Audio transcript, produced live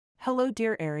Hello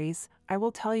dear Aries, I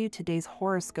will tell you today's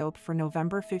horoscope for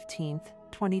November 15th,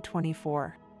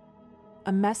 2024.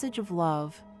 A message of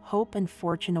love, hope and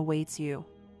fortune awaits you.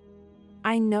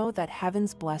 I know that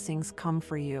heaven's blessings come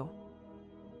for you.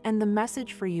 And the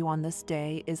message for you on this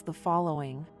day is the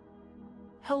following.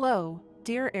 Hello,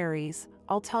 dear Aries,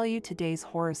 I'll tell you today's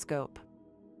horoscope.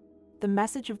 The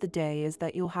message of the day is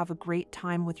that you'll have a great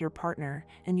time with your partner,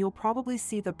 and you'll probably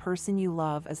see the person you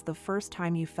love as the first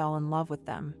time you fell in love with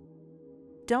them.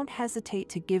 Don't hesitate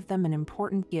to give them an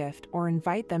important gift or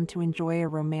invite them to enjoy a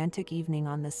romantic evening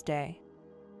on this day.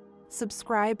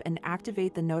 Subscribe and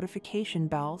activate the notification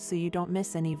bell so you don't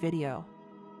miss any video.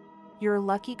 Your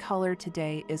lucky color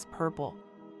today is purple.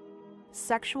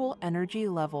 Sexual energy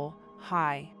level,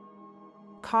 high.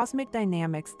 Cosmic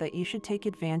dynamics that you should take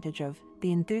advantage of,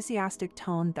 the enthusiastic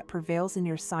tone that prevails in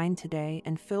your sign today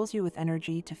and fills you with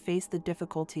energy to face the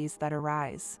difficulties that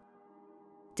arise.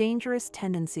 Dangerous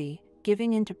tendency,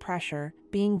 giving in to pressure,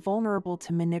 being vulnerable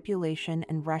to manipulation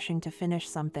and rushing to finish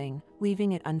something,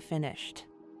 leaving it unfinished.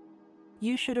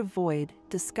 You should avoid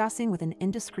discussing with an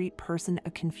indiscreet person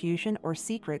a confusion or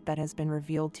secret that has been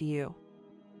revealed to you.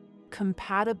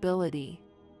 Compatibility.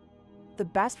 The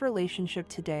best relationship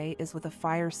today is with a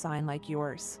fire sign like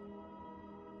yours.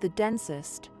 The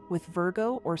densest, with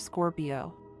Virgo or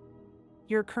Scorpio.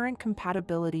 Your current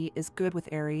compatibility is good with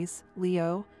Aries,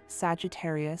 Leo,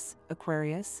 Sagittarius,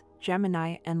 Aquarius,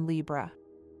 Gemini, and Libra.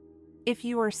 If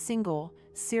you are single,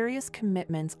 serious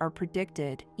commitments are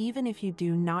predicted even if you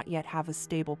do not yet have a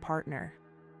stable partner.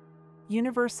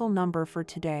 Universal number for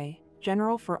today,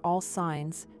 general for all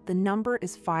signs, the number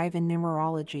is 5 in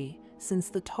numerology, since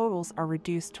the totals are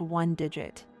reduced to one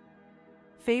digit.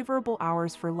 Favorable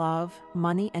hours for love,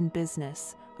 money, and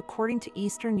business. According to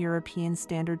Eastern European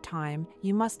Standard Time,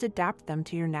 you must adapt them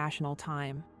to your national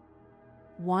time.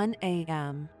 1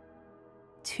 a.m.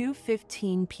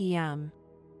 2:15 p.m.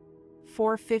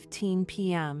 4:15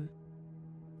 p.m.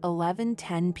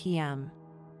 11:10 p.m.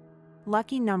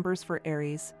 Lucky numbers for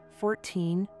Aries,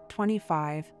 14,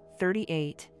 25,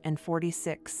 38, and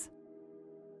 46.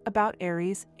 About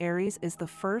Aries, Aries is the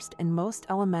first and most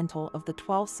elemental of the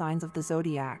 12 signs of the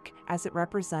zodiac, as it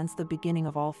represents the beginning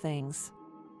of all things.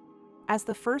 As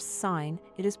the first sign,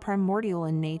 it is primordial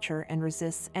in nature and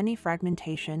resists any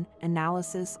fragmentation,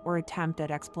 analysis, or attempt at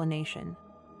explanation.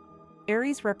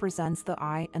 Aries represents the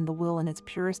I and the will in its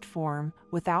purest form,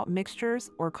 without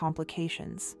mixtures or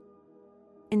complications.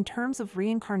 In terms of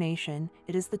reincarnation,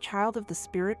 it is the child of the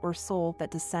spirit or soul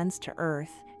that descends to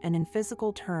earth, and in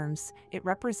physical terms, it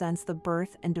represents the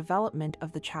birth and development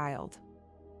of the child.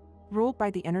 Ruled by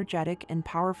the energetic and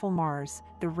powerful Mars,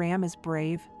 the ram is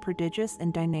brave, prodigious,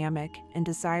 and dynamic, and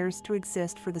desires to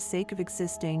exist for the sake of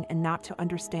existing and not to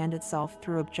understand itself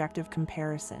through objective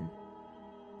comparison.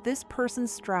 This person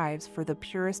strives for the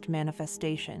purest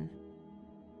manifestation.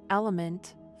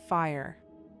 Element, fire.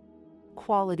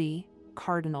 Quality,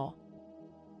 cardinal.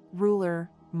 Ruler,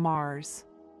 Mars.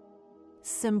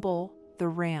 Symbol, the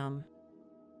ram.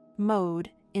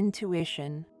 Mode,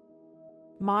 intuition.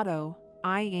 Motto,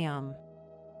 I am.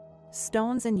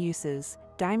 Stones and uses.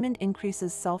 Diamond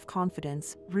increases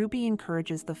self-confidence, ruby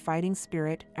encourages the fighting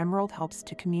spirit, emerald helps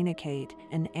to communicate,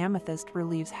 and amethyst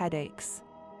relieves headaches.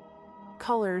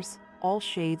 Colors, all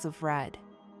shades of red.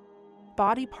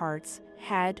 Body parts,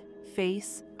 head,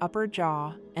 face, upper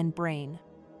jaw, and brain.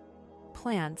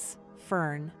 Plants,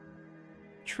 fern.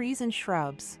 Trees and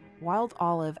shrubs, wild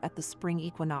olive at the spring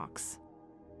equinox.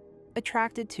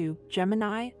 Attracted to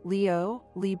Gemini, Leo,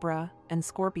 Libra, and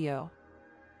Scorpio.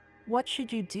 What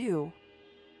should you do?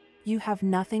 You have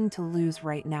nothing to lose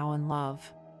right now in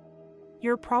love.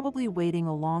 You're probably waiting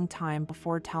a long time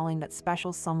before telling that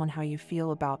special someone how you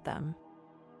feel about them.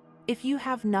 If you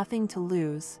have nothing to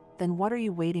lose, then what are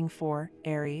you waiting for,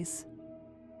 Aries?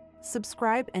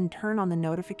 Subscribe and turn on the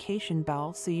notification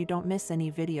bell so you don't miss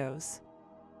any videos.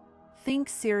 Think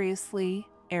seriously,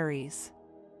 Aries.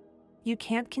 You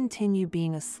can't continue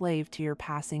being a slave to your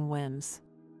passing whims.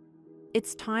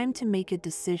 It's time to make a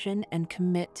decision and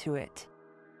commit to it.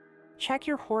 Check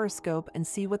your horoscope and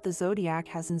see what the zodiac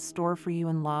has in store for you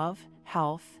in love,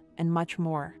 health, and much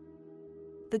more.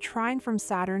 The trine from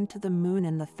Saturn to the moon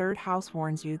in the third house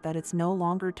warns you that it's no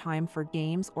longer time for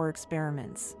games or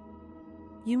experiments.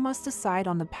 You must decide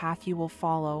on the path you will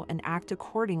follow and act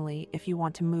accordingly if you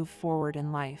want to move forward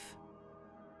in life.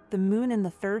 The moon in the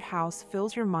third house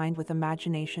fills your mind with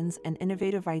imaginations and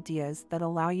innovative ideas that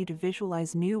allow you to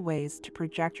visualize new ways to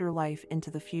project your life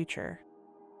into the future.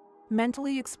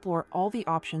 Mentally explore all the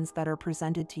options that are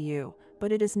presented to you,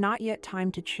 but it is not yet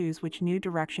time to choose which new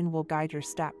direction will guide your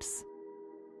steps.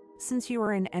 Since you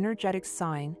are an energetic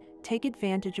sign, Take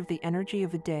advantage of the energy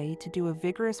of the day to do a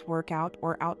vigorous workout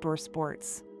or outdoor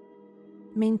sports.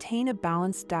 Maintain a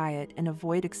balanced diet and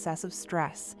avoid excessive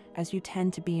stress, as you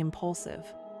tend to be impulsive.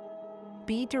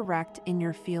 Be direct in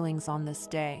your feelings on this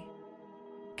day.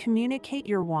 Communicate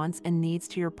your wants and needs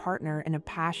to your partner in a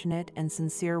passionate and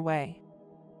sincere way.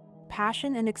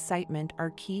 Passion and excitement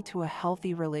are key to a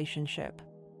healthy relationship.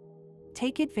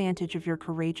 Take advantage of your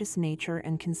courageous nature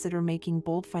and consider making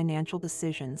bold financial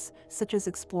decisions, such as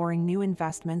exploring new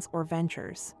investments or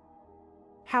ventures.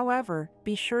 However,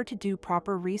 be sure to do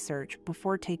proper research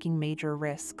before taking major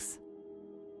risks.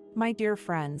 My dear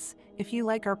friends, if you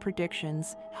like our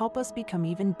predictions, help us become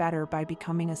even better by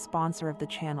becoming a sponsor of the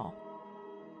channel.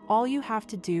 All you have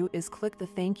to do is click the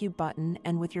thank you button,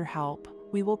 and with your help,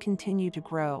 we will continue to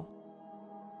grow.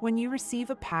 When you receive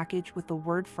a package with the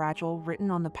word fragile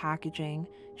written on the packaging,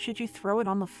 should you throw it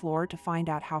on the floor to find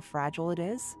out how fragile it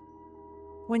is?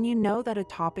 When you know that a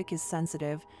topic is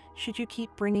sensitive, should you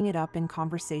keep bringing it up in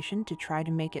conversation to try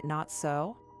to make it not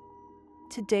so?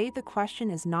 Today, the question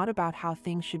is not about how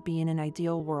things should be in an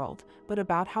ideal world, but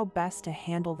about how best to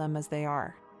handle them as they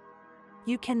are.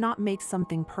 You cannot make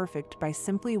something perfect by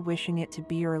simply wishing it to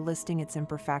be or listing its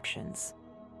imperfections.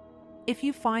 If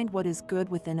you find what is good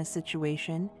within a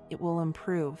situation, it will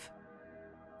improve.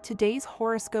 Today's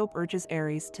horoscope urges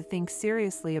Aries to think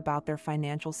seriously about their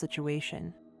financial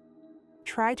situation.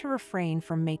 Try to refrain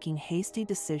from making hasty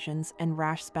decisions and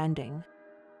rash spending.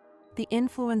 The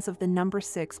influence of the number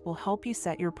 6 will help you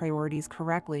set your priorities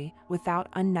correctly without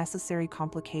unnecessary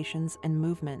complications and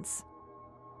movements.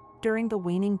 During the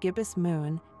waning gibbous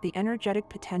moon, the energetic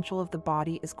potential of the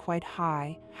body is quite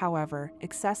high. However,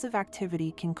 excessive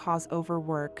activity can cause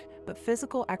overwork, but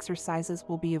physical exercises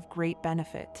will be of great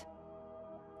benefit.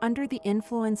 Under the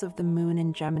influence of the moon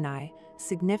in Gemini,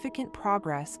 significant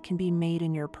progress can be made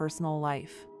in your personal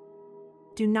life.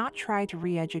 Do not try to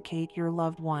re-educate your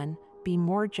loved one, be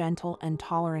more gentle and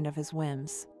tolerant of his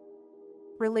whims.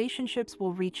 Relationships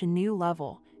will reach a new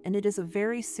level, and it is a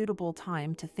very suitable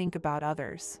time to think about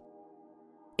others.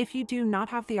 If you do not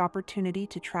have the opportunity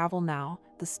to travel now,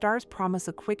 the stars promise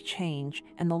a quick change,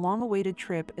 and the long-awaited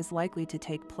trip is likely to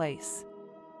take place.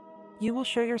 You will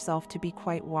show yourself to be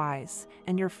quite wise,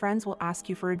 and your friends will ask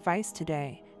you for advice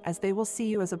today, as they will see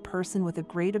you as a person with a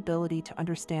great ability to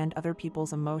understand other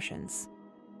people's emotions.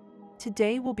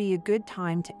 Today will be a good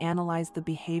time to analyze the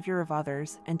behavior of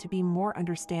others and to be more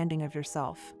understanding of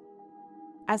yourself.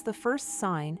 As the first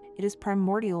sign, it is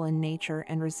primordial in nature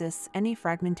and resists any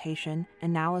fragmentation,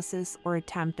 analysis, or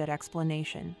attempt at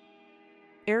explanation.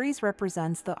 Aries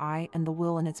represents the I and the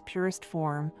will in its purest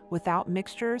form, without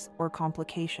mixtures or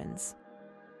complications.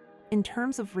 In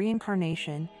terms of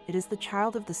reincarnation, it is the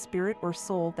child of the spirit or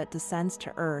soul that descends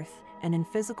to earth, and in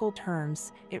physical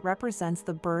terms, it represents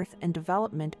the birth and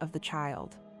development of the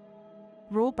child.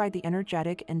 Ruled by the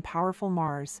energetic and powerful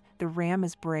Mars, the ram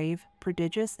is brave,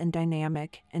 prodigious, and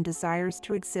dynamic, and desires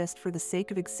to exist for the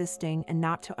sake of existing and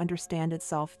not to understand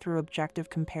itself through objective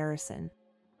comparison.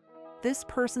 This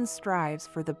person strives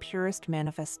for the purest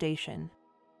manifestation.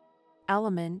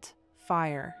 Element: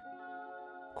 fire.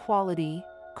 Quality: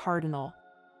 cardinal.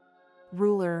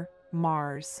 Ruler: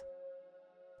 Mars.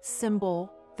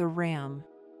 Symbol: the ram.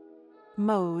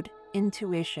 Mode: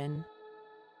 intuition.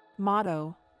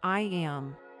 Motto: I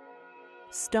am.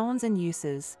 Stones and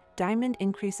uses: diamond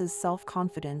increases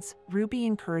self-confidence, ruby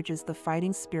encourages the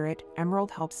fighting spirit, emerald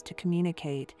helps to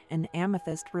communicate, and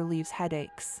amethyst relieves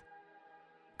headaches.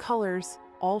 Colors: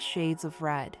 all shades of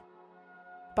red.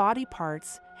 Body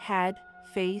parts: head,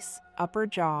 face, upper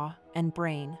jaw, and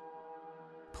brain.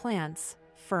 Plants: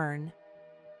 fern.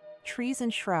 Trees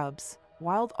and shrubs: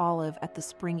 wild olive at the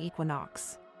spring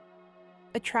equinox.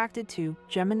 Attracted to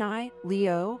Gemini,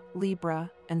 Leo, Libra,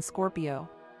 and Scorpio.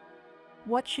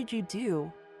 What should you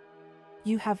do?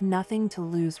 You have nothing to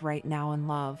lose right now in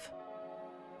love.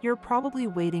 You're probably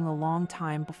waiting a long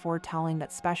time before telling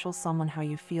that special someone how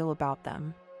you feel about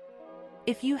them.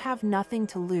 If you have nothing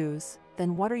to lose,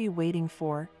 then what are you waiting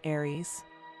for, Aries?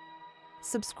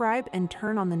 Subscribe and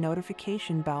turn on the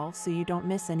notification bell so you don't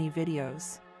miss any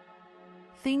videos.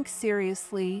 Think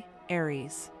seriously,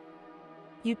 Aries.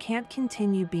 You can't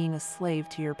continue being a slave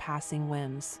to your passing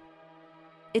whims.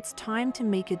 It's time to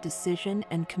make a decision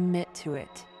and commit to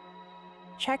it.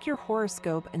 Check your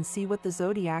horoscope and see what the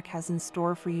zodiac has in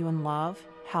store for you in love,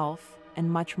 health, and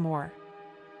much more.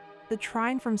 The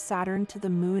trine from Saturn to the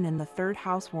moon in the 3rd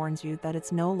house warns you that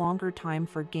it's no longer time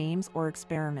for games or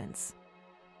experiments.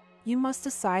 You must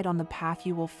decide on the path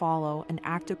you will follow and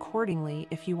act accordingly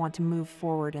if you want to move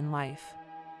forward in life.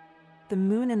 The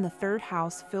moon in the third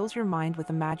house fills your mind with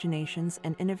imaginations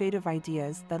and innovative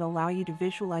ideas that allow you to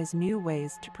visualize new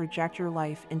ways to project your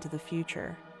life into the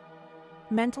future.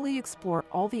 Mentally explore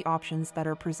all the options that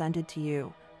are presented to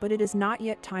you, but it is not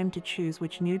yet time to choose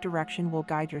which new direction will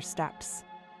guide your steps.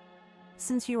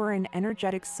 Since you are an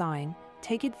energetic sign,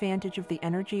 take advantage of the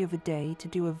energy of a day to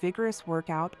do a vigorous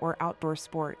workout or outdoor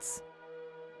sports.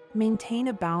 Maintain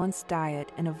a balanced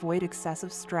diet and avoid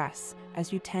excessive stress,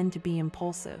 as you tend to be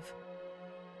impulsive.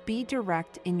 Be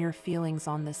direct in your feelings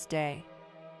on this day.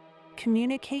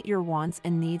 Communicate your wants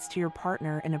and needs to your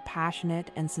partner in a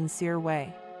passionate and sincere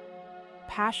way.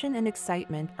 Passion and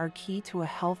excitement are key to a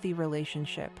healthy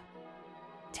relationship.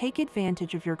 Take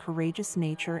advantage of your courageous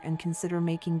nature and consider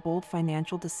making bold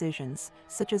financial decisions,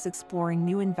 such as exploring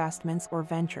new investments or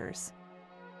ventures.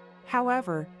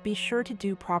 However, be sure to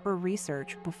do proper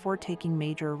research before taking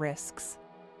major risks.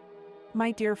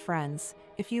 My dear friends,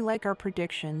 if you like our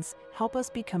predictions, help us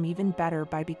become even better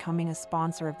by becoming a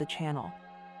sponsor of the channel.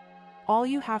 All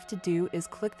you have to do is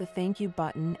click the thank you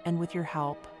button, and with your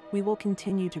help, we will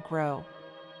continue to grow.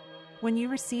 When you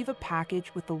receive a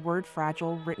package with the word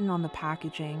fragile written on the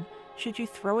packaging, should you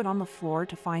throw it on the floor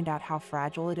to find out how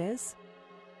fragile it is?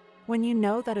 When you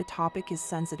know that a topic is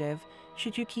sensitive,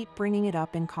 should you keep bringing it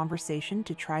up in conversation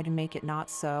to try to make it not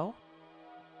so?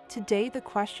 Today, the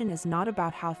question is not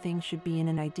about how things should be in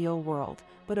an ideal world,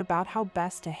 but about how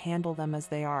best to handle them as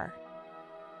they are.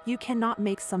 You cannot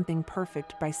make something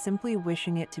perfect by simply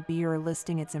wishing it to be or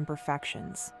listing its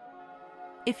imperfections.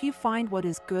 If you find what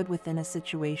is good within a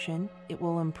situation, it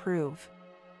will improve.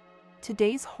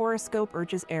 Today's horoscope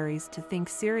urges Aries to think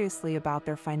seriously about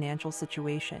their financial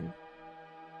situation.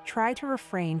 Try to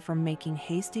refrain from making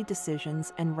hasty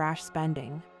decisions and rash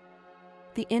spending.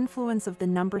 The influence of the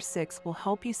number 6 will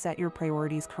help you set your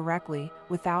priorities correctly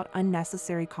without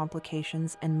unnecessary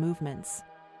complications and movements.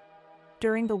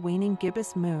 During the waning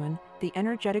gibbous moon, the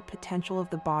energetic potential of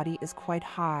the body is quite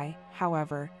high.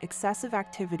 However, excessive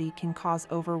activity can cause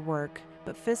overwork,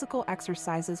 but physical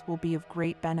exercises will be of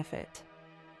great benefit.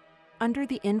 Under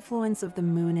the influence of the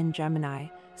moon in Gemini,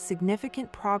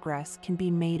 significant progress can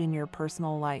be made in your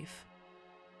personal life.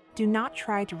 Do not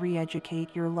try to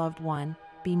re-educate your loved one.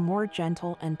 Be more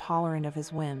gentle and tolerant of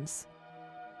his whims.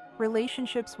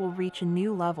 Relationships will reach a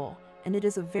new level, and it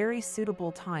is a very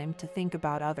suitable time to think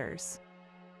about others.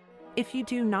 If you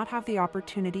do not have the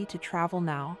opportunity to travel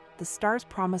now, the stars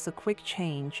promise a quick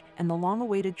change, and the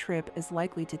long-awaited trip is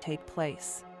likely to take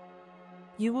place.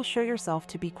 You will show yourself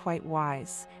to be quite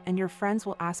wise, and your friends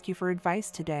will ask you for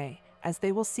advice today, as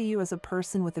they will see you as a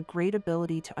person with a great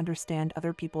ability to understand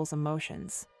other people's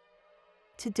emotions.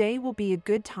 Today will be a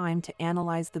good time to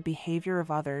analyze the behavior of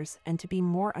others and to be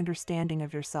more understanding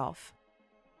of yourself.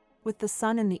 With the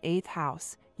sun in the 8th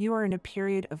house, you are in a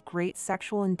period of great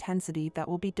sexual intensity that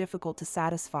will be difficult to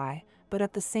satisfy, but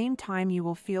at the same time you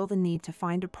will feel the need to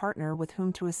find a partner with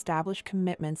whom to establish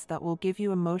commitments that will give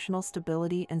you emotional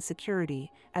stability and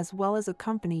security, as well as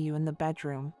accompany you in the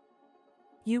bedroom.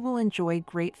 You will enjoy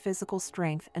great physical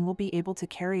strength and will be able to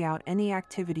carry out any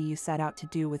activity you set out to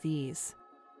do with ease.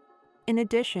 In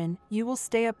addition, you will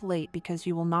stay up late because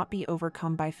you will not be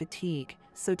overcome by fatigue,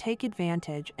 so take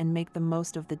advantage and make the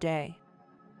most of the day.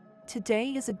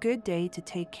 Today is a good day to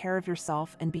take care of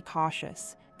yourself and be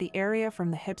cautious. The area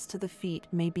from the hips to the feet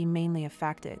may be mainly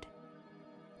affected.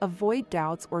 Avoid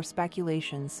doubts or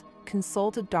speculations.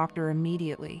 Consult a doctor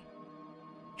immediately.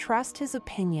 Trust his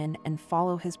opinion and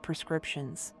follow his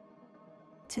prescriptions.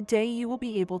 Today you will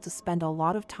be able to spend a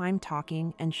lot of time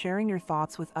talking and sharing your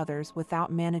thoughts with others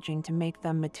without managing to make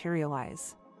them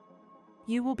materialize.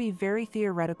 You will be very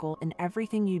theoretical in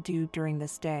everything you do during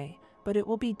this day, but it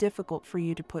will be difficult for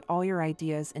you to put all your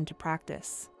ideas into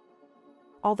practice.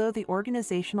 Although the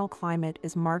organizational climate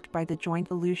is marked by the joint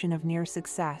illusion of near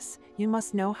success, you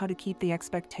must know how to keep the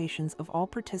expectations of all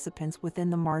participants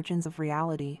within the margins of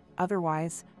reality.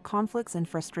 Otherwise, conflicts and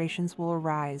frustrations will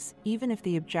arise, even if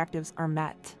the objectives are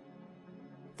met.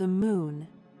 The moon.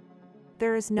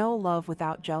 There is no love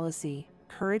without jealousy,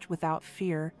 courage without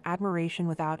fear, admiration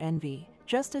without envy,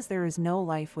 just as there is no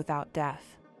life without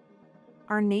death.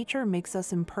 Our nature makes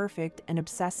us imperfect, and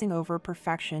obsessing over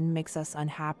perfection makes us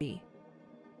unhappy.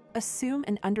 Assume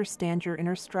and understand your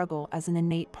inner struggle as an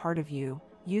innate part of you.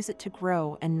 Use it to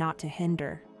grow and not to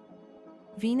hinder.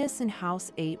 Venus in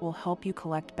House 8 will help you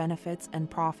collect benefits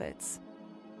and profits.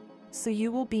 So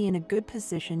you will be in a good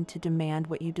position to demand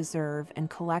what you deserve and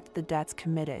collect the debts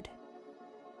committed.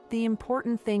 The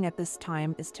important thing at this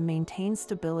time is to maintain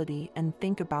stability and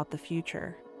think about the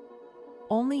future.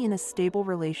 Only in a stable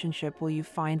relationship will you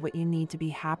find what you need to be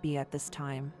happy at this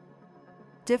time.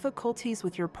 Difficulties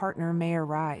with your partner may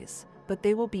arise, but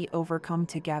they will be overcome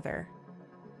together.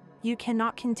 You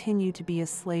cannot continue to be a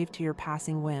slave to your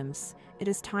passing whims. It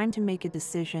is time to make a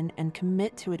decision and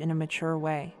commit to it in a mature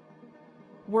way.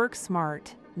 Work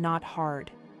smart, not hard.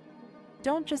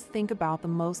 Don't just think about the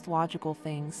most logical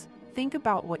things, think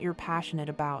about what you're passionate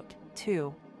about,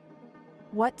 too.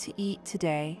 What to eat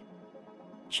today?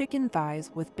 Chicken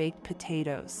thighs with baked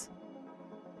potatoes.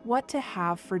 What to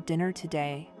have for dinner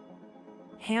today?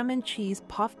 Ham and cheese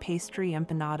puff pastry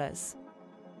empanadas.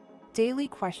 Daily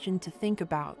question to think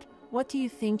about. What do you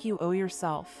think you owe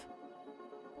yourself?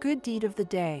 Good deed of the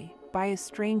day. Buy a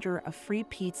stranger a free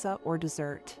pizza or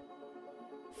dessert.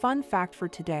 Fun fact for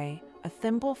today, a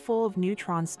thimble full of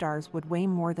neutron stars would weigh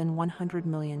more than 100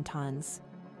 million tons.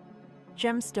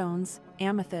 Gemstones,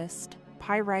 amethyst,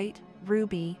 pyrite,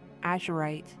 ruby,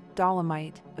 azurite,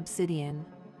 dolomite, obsidian.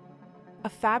 A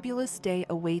fabulous day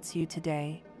awaits you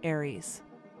today, Aries.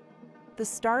 The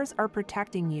stars are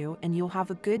protecting you and you'll have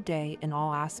a good day in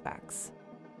all aspects.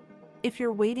 If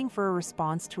you're waiting for a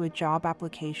response to a job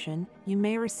application, you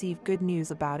may receive good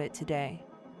news about it today.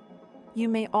 You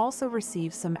may also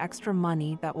receive some extra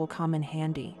money that will come in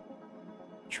handy.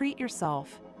 Treat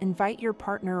yourself, invite your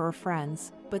partner or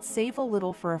friends, but save a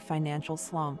little for a financial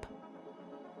slump.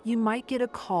 You might get a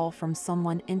call from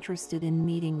someone interested in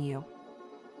meeting you.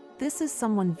 This is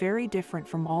someone very different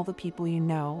from all the people you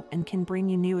know and can bring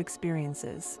you new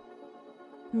experiences.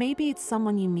 Maybe it's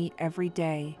someone you meet every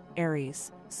day,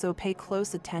 Aries, so pay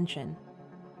close attention.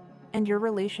 And your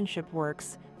relationship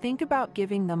works, think about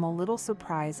giving them a little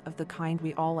surprise of the kind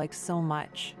we all like so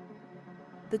much.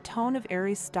 The tone of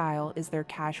Aries' style is their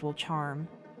casual charm.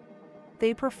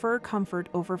 They prefer comfort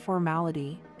over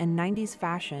formality, and 90s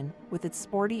fashion, with its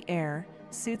sporty air,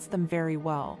 suits them very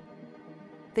well.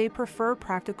 They prefer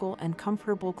practical and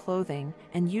comfortable clothing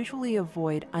and usually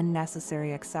avoid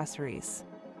unnecessary accessories.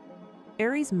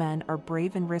 Aries men are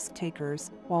brave and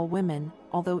risk-takers, while women,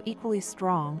 although equally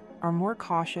strong, are more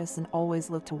cautious and always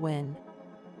look to win.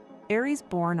 Aries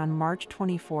born on March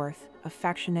 24th,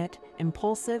 affectionate,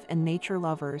 impulsive, and nature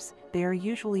lovers, they are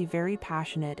usually very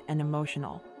passionate and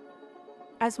emotional.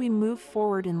 As we move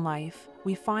forward in life,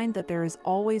 we find that there is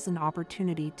always an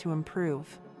opportunity to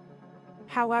improve.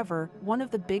 However, one of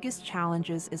the biggest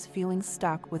challenges is feeling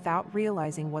stuck without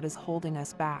realizing what is holding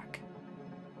us back.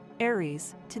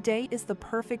 Aries, today is the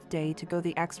perfect day to go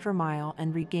the extra mile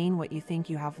and regain what you think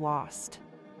you have lost.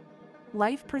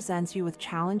 Life presents you with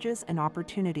challenges and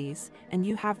opportunities, and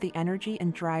you have the energy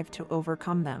and drive to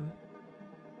overcome them.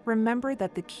 Remember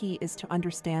that the key is to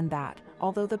understand that,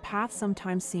 although the path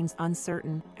sometimes seems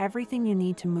uncertain, everything you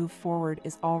need to move forward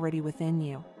is already within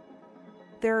you.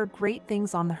 There are great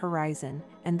things on the horizon,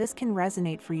 and this can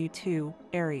resonate for you too,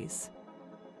 Aries.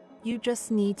 You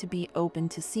just need to be open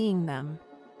to seeing them.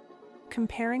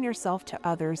 Comparing yourself to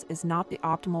others is not the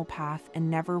optimal path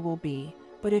and never will be,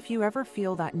 but if you ever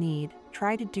feel that need,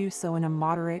 try to do so in a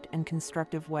moderate and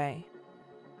constructive way.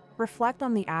 Reflect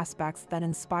on the aspects that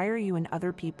inspire you in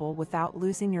other people without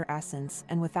losing your essence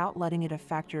and without letting it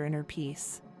affect your inner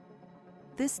peace.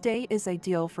 This day is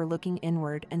ideal for looking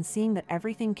inward and seeing that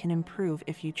everything can improve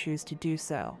if you choose to do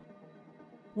so.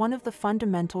 One of the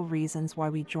fundamental reasons why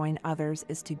we join others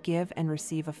is to give and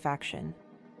receive affection.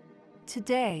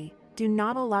 Today, do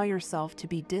not allow yourself to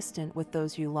be distant with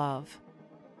those you love.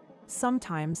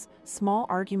 Sometimes, small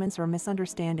arguments or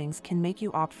misunderstandings can make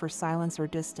you opt for silence or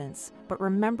distance, but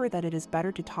remember that it is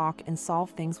better to talk and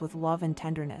solve things with love and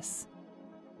tenderness.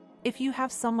 If you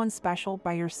have someone special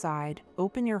by your side,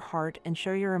 open your heart and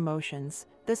show your emotions.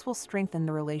 This will strengthen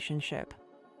the relationship.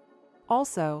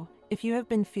 Also, if you have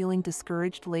been feeling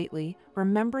discouraged lately,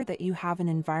 remember that you have an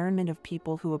environment of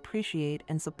people who appreciate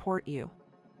and support you.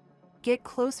 Get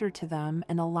closer to them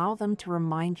and allow them to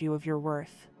remind you of your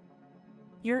worth.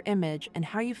 Your image and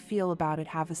how you feel about it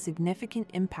have a significant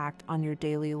impact on your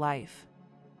daily life.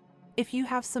 If you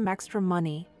have some extra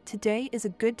money, today is a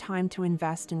good time to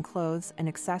invest in clothes and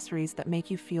accessories that make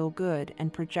you feel good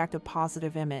and project a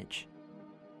positive image.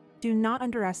 Do not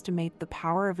underestimate the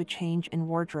power of a change in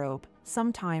wardrobe.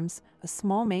 Sometimes, a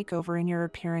small makeover in your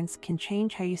appearance can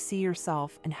change how you see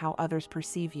yourself and how others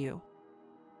perceive you.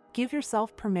 Give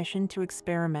yourself permission to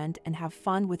experiment and have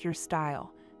fun with your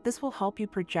style. This will help you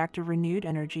project a renewed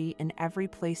energy in every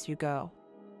place you go.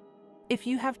 If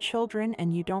you have children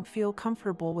and you don't feel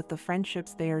comfortable with the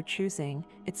friendships they are choosing,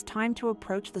 it's time to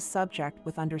approach the subject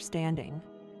with understanding.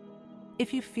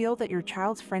 If you feel that your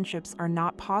child's friendships are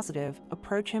not positive,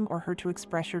 approach him or her to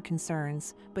express your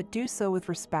concerns, but do so with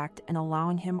respect and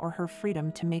allowing him or her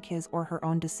freedom to make his or her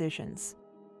own decisions.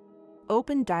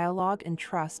 Open dialogue and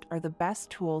trust are the best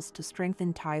tools to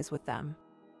strengthen ties with them.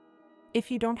 If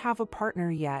you don't have a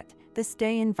partner yet, this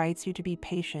day invites you to be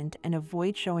patient and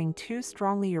avoid showing too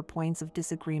strongly your points of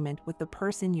disagreement with the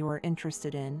person you are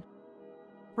interested in.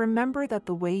 Remember that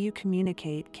the way you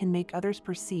communicate can make others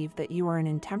perceive that you are an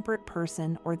intemperate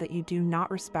person or that you do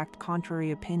not respect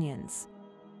contrary opinions.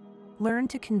 Learn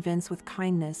to convince with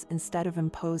kindness instead of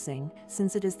imposing,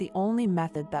 since it is the only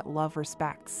method that love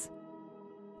respects.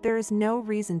 There is no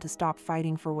reason to stop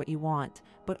fighting for what you want,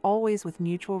 but always with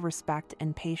mutual respect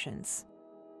and patience.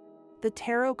 The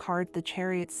tarot card the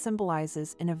Chariot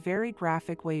symbolizes in a very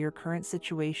graphic way your current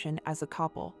situation as a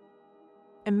couple.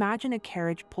 Imagine a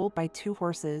carriage pulled by two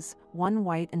horses, one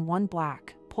white and one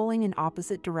black, pulling in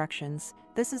opposite directions.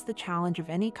 This is the challenge of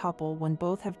any couple when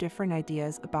both have different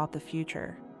ideas about the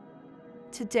future.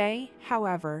 Today,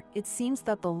 however, it seems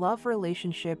that the love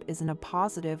relationship is in a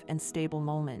positive and stable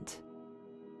moment.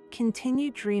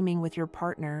 Continue dreaming with your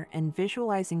partner and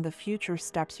visualizing the future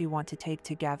steps you want to take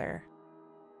together.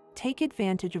 Take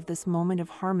advantage of this moment of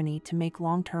harmony to make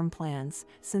long-term plans,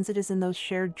 since it is in those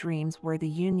shared dreams where the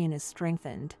union is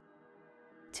strengthened.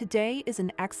 Today is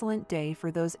an excellent day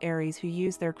for those Aries who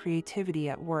use their creativity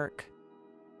at work.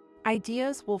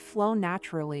 Ideas will flow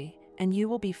naturally, and you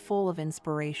will be full of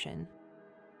inspiration.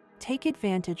 Take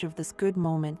advantage of this good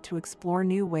moment to explore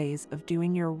new ways of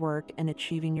doing your work and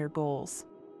achieving your goals.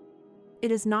 It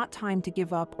is not time to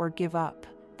give up or give up.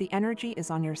 The energy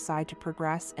is on your side to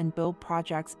progress and build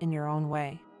projects in your own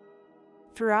way.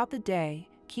 Throughout the day,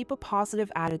 keep a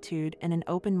positive attitude and an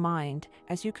open mind,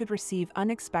 as you could receive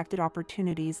unexpected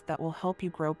opportunities that will help you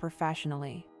grow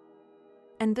professionally.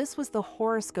 And this was the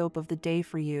horoscope of the day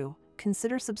for you.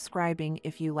 Consider subscribing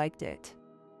if you liked it.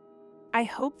 I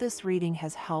hope this reading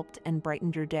has helped and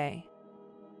brightened your day.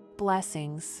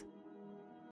 Blessings.